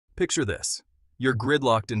Picture this. You're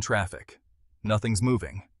gridlocked in traffic. Nothing's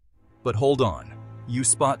moving. But hold on, you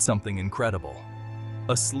spot something incredible.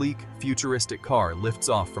 A sleek, futuristic car lifts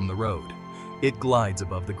off from the road. It glides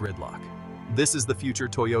above the gridlock. This is the future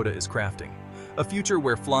Toyota is crafting. A future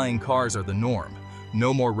where flying cars are the norm.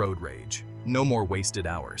 No more road rage. No more wasted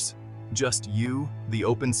hours. Just you, the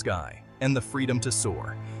open sky, and the freedom to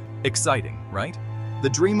soar. Exciting, right? The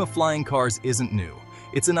dream of flying cars isn't new.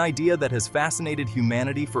 It's an idea that has fascinated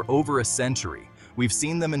humanity for over a century. We've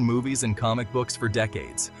seen them in movies and comic books for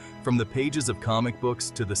decades. From the pages of comic books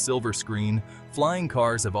to the silver screen, flying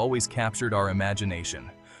cars have always captured our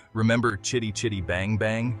imagination. Remember Chitty Chitty Bang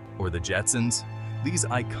Bang or the Jetsons? These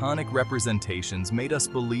iconic representations made us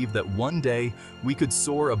believe that one day we could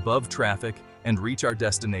soar above traffic and reach our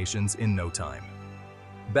destinations in no time.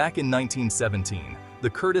 Back in 1917, the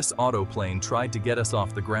Curtiss autoplane tried to get us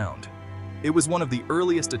off the ground. It was one of the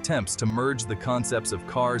earliest attempts to merge the concepts of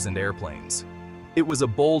cars and airplanes. It was a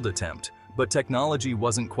bold attempt, but technology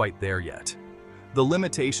wasn't quite there yet. The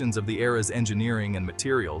limitations of the era's engineering and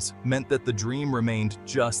materials meant that the dream remained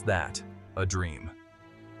just that, a dream.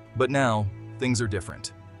 But now, things are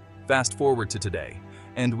different. Fast forward to today,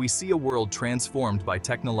 and we see a world transformed by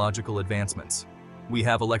technological advancements. We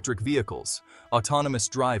have electric vehicles, autonomous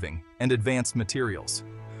driving, and advanced materials.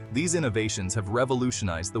 These innovations have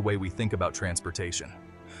revolutionized the way we think about transportation.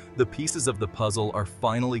 The pieces of the puzzle are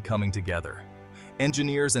finally coming together.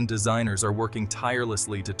 Engineers and designers are working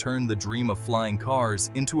tirelessly to turn the dream of flying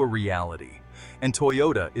cars into a reality. And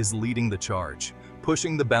Toyota is leading the charge,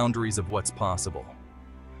 pushing the boundaries of what's possible.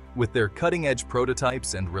 With their cutting-edge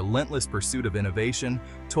prototypes and relentless pursuit of innovation,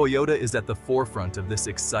 Toyota is at the forefront of this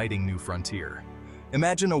exciting new frontier.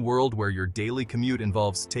 Imagine a world where your daily commute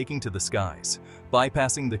involves taking to the skies,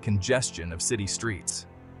 bypassing the congestion of city streets.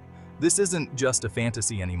 This isn't just a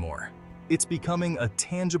fantasy anymore. It's becoming a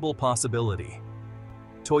tangible possibility.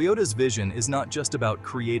 Toyota's vision is not just about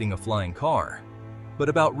creating a flying car, but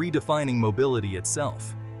about redefining mobility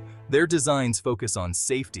itself. Their designs focus on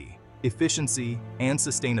safety, efficiency, and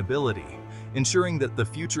sustainability, ensuring that the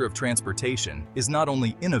future of transportation is not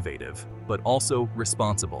only innovative, but also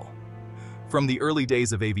responsible. From the early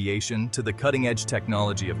days of aviation to the cutting-edge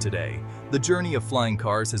technology of today, the journey of flying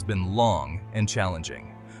cars has been long and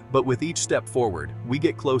challenging. But with each step forward, we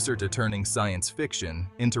get closer to turning science fiction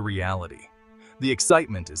into reality. The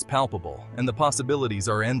excitement is palpable, and the possibilities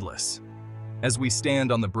are endless. As we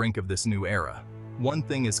stand on the brink of this new era, one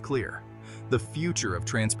thing is clear: the future of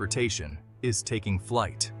transportation is taking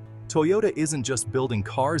flight. Toyota isn't just building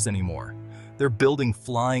cars anymore, they're building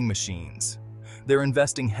flying machines. They're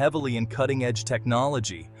investing heavily in cutting-edge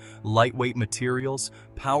technology, lightweight materials,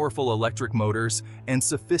 powerful electric motors, and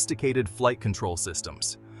sophisticated flight control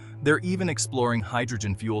systems. They're even exploring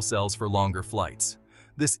hydrogen fuel cells for longer flights.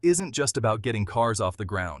 This isn't just about getting cars off the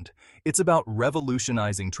ground. It's about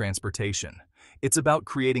revolutionizing transportation. It's about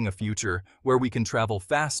creating a future where we can travel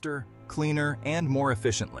faster, cleaner, and more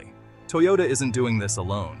efficiently. Toyota isn't doing this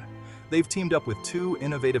alone. They've teamed up with two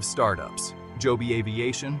innovative startups, Joby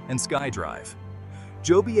Aviation and SkyDrive.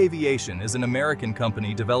 Joby Aviation is an American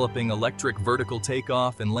company developing electric vertical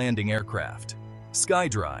takeoff and landing aircraft.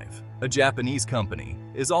 SkyDrive, a Japanese company,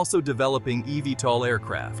 is also developing eVTOL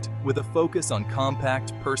aircraft with a focus on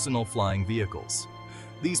compact personal flying vehicles.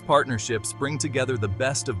 These partnerships bring together the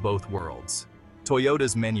best of both worlds.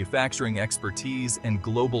 Toyota's manufacturing expertise and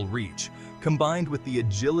global reach, combined with the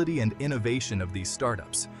agility and innovation of these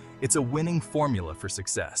startups, it's a winning formula for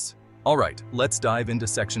success. All right, let's dive into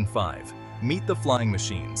Section 5. Meet the Flying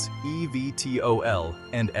Machines, eVTOL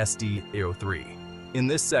and SDAO3. In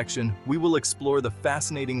this section, we will explore the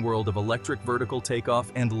fascinating world of electric vertical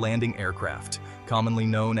takeoff and landing aircraft, commonly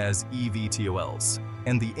known as eVTOLs,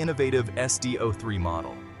 and the innovative SDO3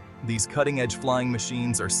 model. These cutting-edge flying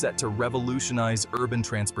machines are set to revolutionize urban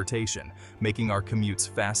transportation, making our commutes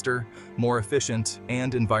faster, more efficient,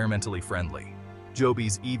 and environmentally friendly.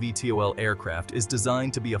 Joby's eVTOL aircraft is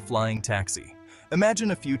designed to be a flying taxi.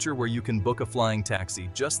 Imagine a future where you can book a flying taxi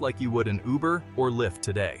just like you would an Uber or Lyft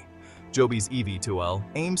today. Joby's eVTOL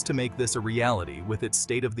aims to make this a reality with its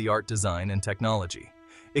state-of-the-art design and technology.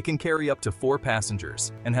 It can carry up to 4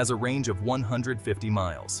 passengers and has a range of 150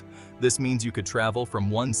 miles. This means you could travel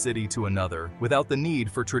from one city to another without the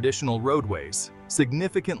need for traditional roadways,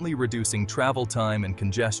 significantly reducing travel time and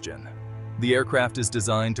congestion. The aircraft is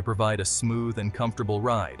designed to provide a smooth and comfortable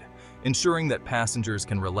ride, ensuring that passengers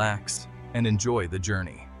can relax and enjoy the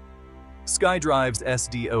journey. SkyDrive's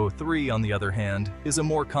SDO3, on the other hand, is a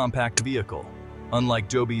more compact vehicle. Unlike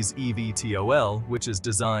Joby's eVTOL, which is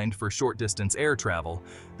designed for short-distance air travel,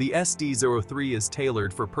 the SD03 is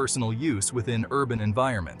tailored for personal use within urban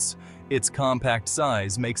environments. Its compact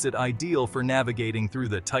size makes it ideal for navigating through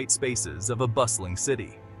the tight spaces of a bustling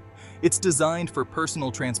city. It's designed for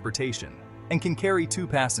personal transportation and can carry 2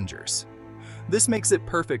 passengers. This makes it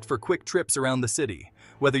perfect for quick trips around the city,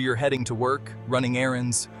 whether you're heading to work, running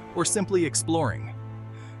errands, or simply exploring.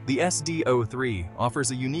 The SD03 offers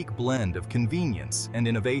a unique blend of convenience and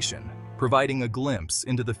innovation, providing a glimpse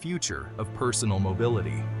into the future of personal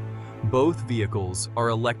mobility. Both vehicles are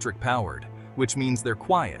electric-powered, which means they're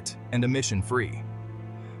quiet and emission-free.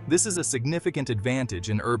 This is a significant advantage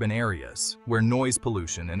in urban areas, where noise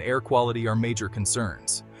pollution and air quality are major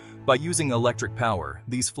concerns. By using electric power,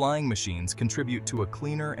 these flying machines contribute to a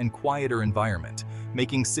cleaner and quieter environment,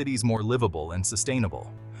 making cities more livable and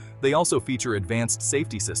sustainable. They also feature advanced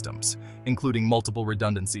safety systems, including multiple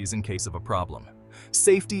redundancies in case of a problem.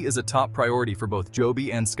 Safety is a top priority for both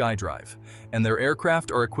Joby and SkyDrive, and their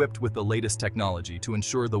aircraft are equipped with the latest technology to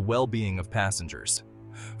ensure the well-being of passengers.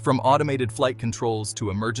 From automated flight controls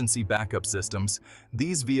to emergency backup systems,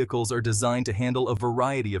 these vehicles are designed to handle a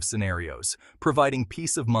variety of scenarios, providing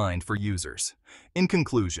peace of mind for users. In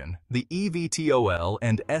conclusion, the eVTOL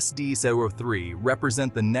and SD03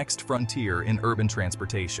 represent the next frontier in urban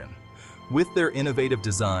transportation. With their innovative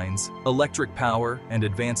designs, electric power, and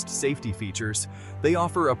advanced safety features, they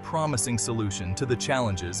offer a promising solution to the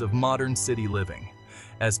challenges of modern city living.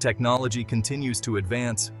 As technology continues to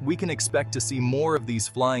advance, we can expect to see more of these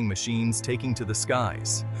flying machines taking to the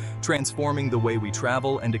skies, transforming the way we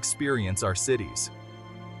travel and experience our cities.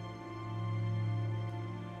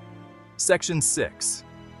 Section 6.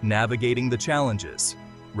 Navigating the challenges,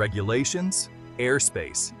 regulations,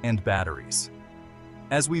 airspace, and batteries.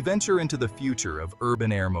 As we venture into the future of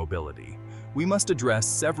urban air mobility, we must address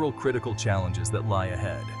several critical challenges that lie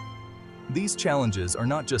ahead. These challenges are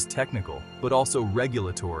not just technical, but also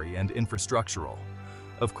regulatory and infrastructural.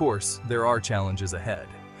 Of course, there are challenges ahead.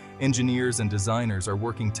 Engineers and designers are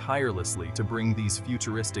working tirelessly to bring these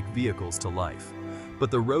futuristic vehicles to life. But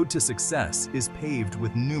the road to success is paved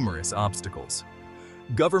with numerous obstacles.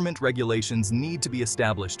 Government regulations need to be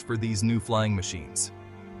established for these new flying machines.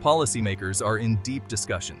 Policymakers are in deep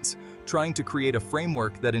discussions, trying to create a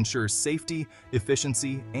framework that ensures safety,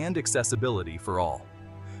 efficiency, and accessibility for all.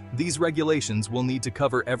 These regulations will need to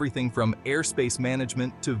cover everything from airspace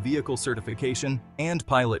management to vehicle certification and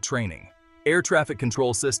pilot training. Air traffic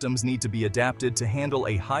control systems need to be adapted to handle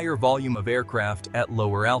a higher volume of aircraft at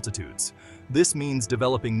lower altitudes. This means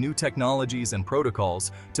developing new technologies and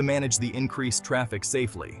protocols to manage the increased traffic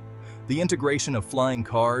safely. The integration of flying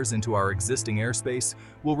cars into our existing airspace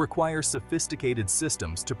will require sophisticated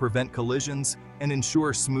systems to prevent collisions and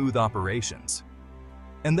ensure smooth operations.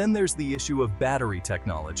 And then there's the issue of battery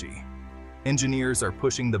technology. Engineers are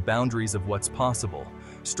pushing the boundaries of what's possible,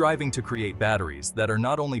 striving to create batteries that are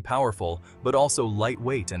not only powerful, but also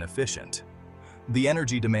lightweight and efficient. The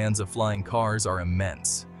energy demands of flying cars are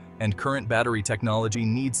immense, and current battery technology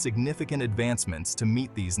needs significant advancements to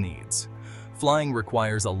meet these needs. Flying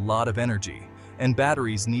requires a lot of energy, and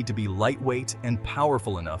batteries need to be lightweight and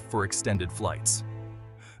powerful enough for extended flights.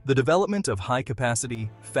 The development of high-capacity,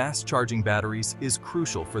 fast-charging batteries is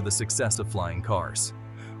crucial for the success of flying cars.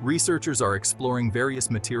 Researchers are exploring various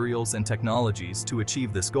materials and technologies to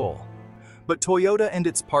achieve this goal. But Toyota and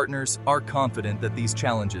its partners are confident that these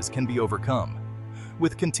challenges can be overcome.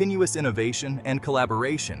 With continuous innovation and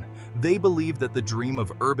collaboration, they believe that the dream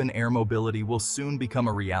of urban air mobility will soon become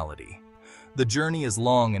a reality. The journey is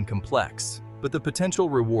long and complex, but the potential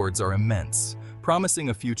rewards are immense, promising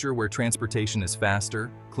a future where transportation is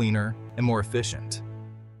faster, cleaner, and more efficient.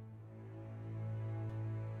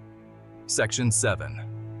 Section 7.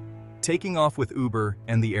 Taking off with Uber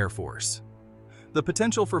and the Air Force. The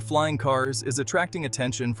potential for flying cars is attracting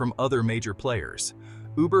attention from other major players.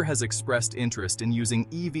 Uber has expressed interest in using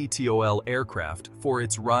eVTOL aircraft for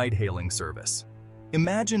its ride-hailing service.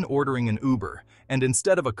 Imagine ordering an Uber, and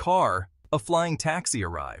instead of a car, a flying taxi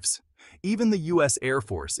arrives. Even the U.S. Air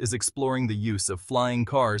Force is exploring the use of flying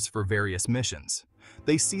cars for various missions.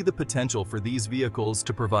 They see the potential for these vehicles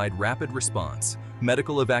to provide rapid response,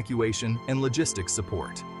 medical evacuation, and logistics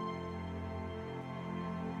support.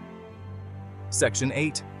 Section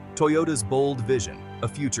 8. Toyota's bold vision, a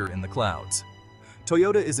future in the clouds.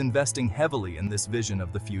 Toyota is investing heavily in this vision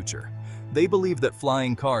of the future. They believe that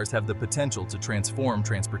flying cars have the potential to transform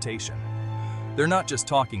transportation. They're not just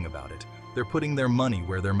talking about it, they're putting their money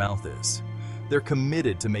where their mouth is. They're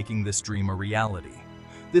committed to making this dream a reality.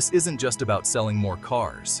 This isn't just about selling more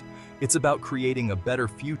cars. It's about creating a better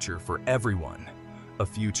future for everyone. a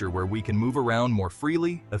future where we can move around more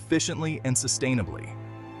freely, efficiently, and sustainably.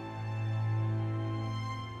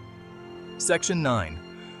 Section 9.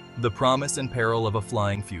 The promise and peril of a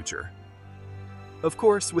flying future. Of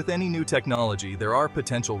course, with any new technology, there are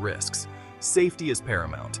potential risks. Safety is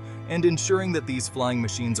paramount, and ensuring that these flying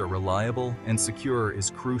machines are reliable and secure is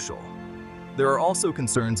crucial. There are also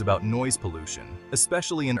concerns about noise pollution,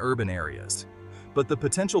 especially in urban areas. But the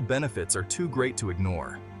potential benefits are too great to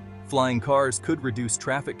ignore. Flying cars could reduce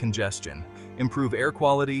traffic congestion, improve air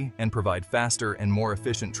quality, and provide faster and more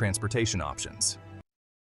efficient transportation options.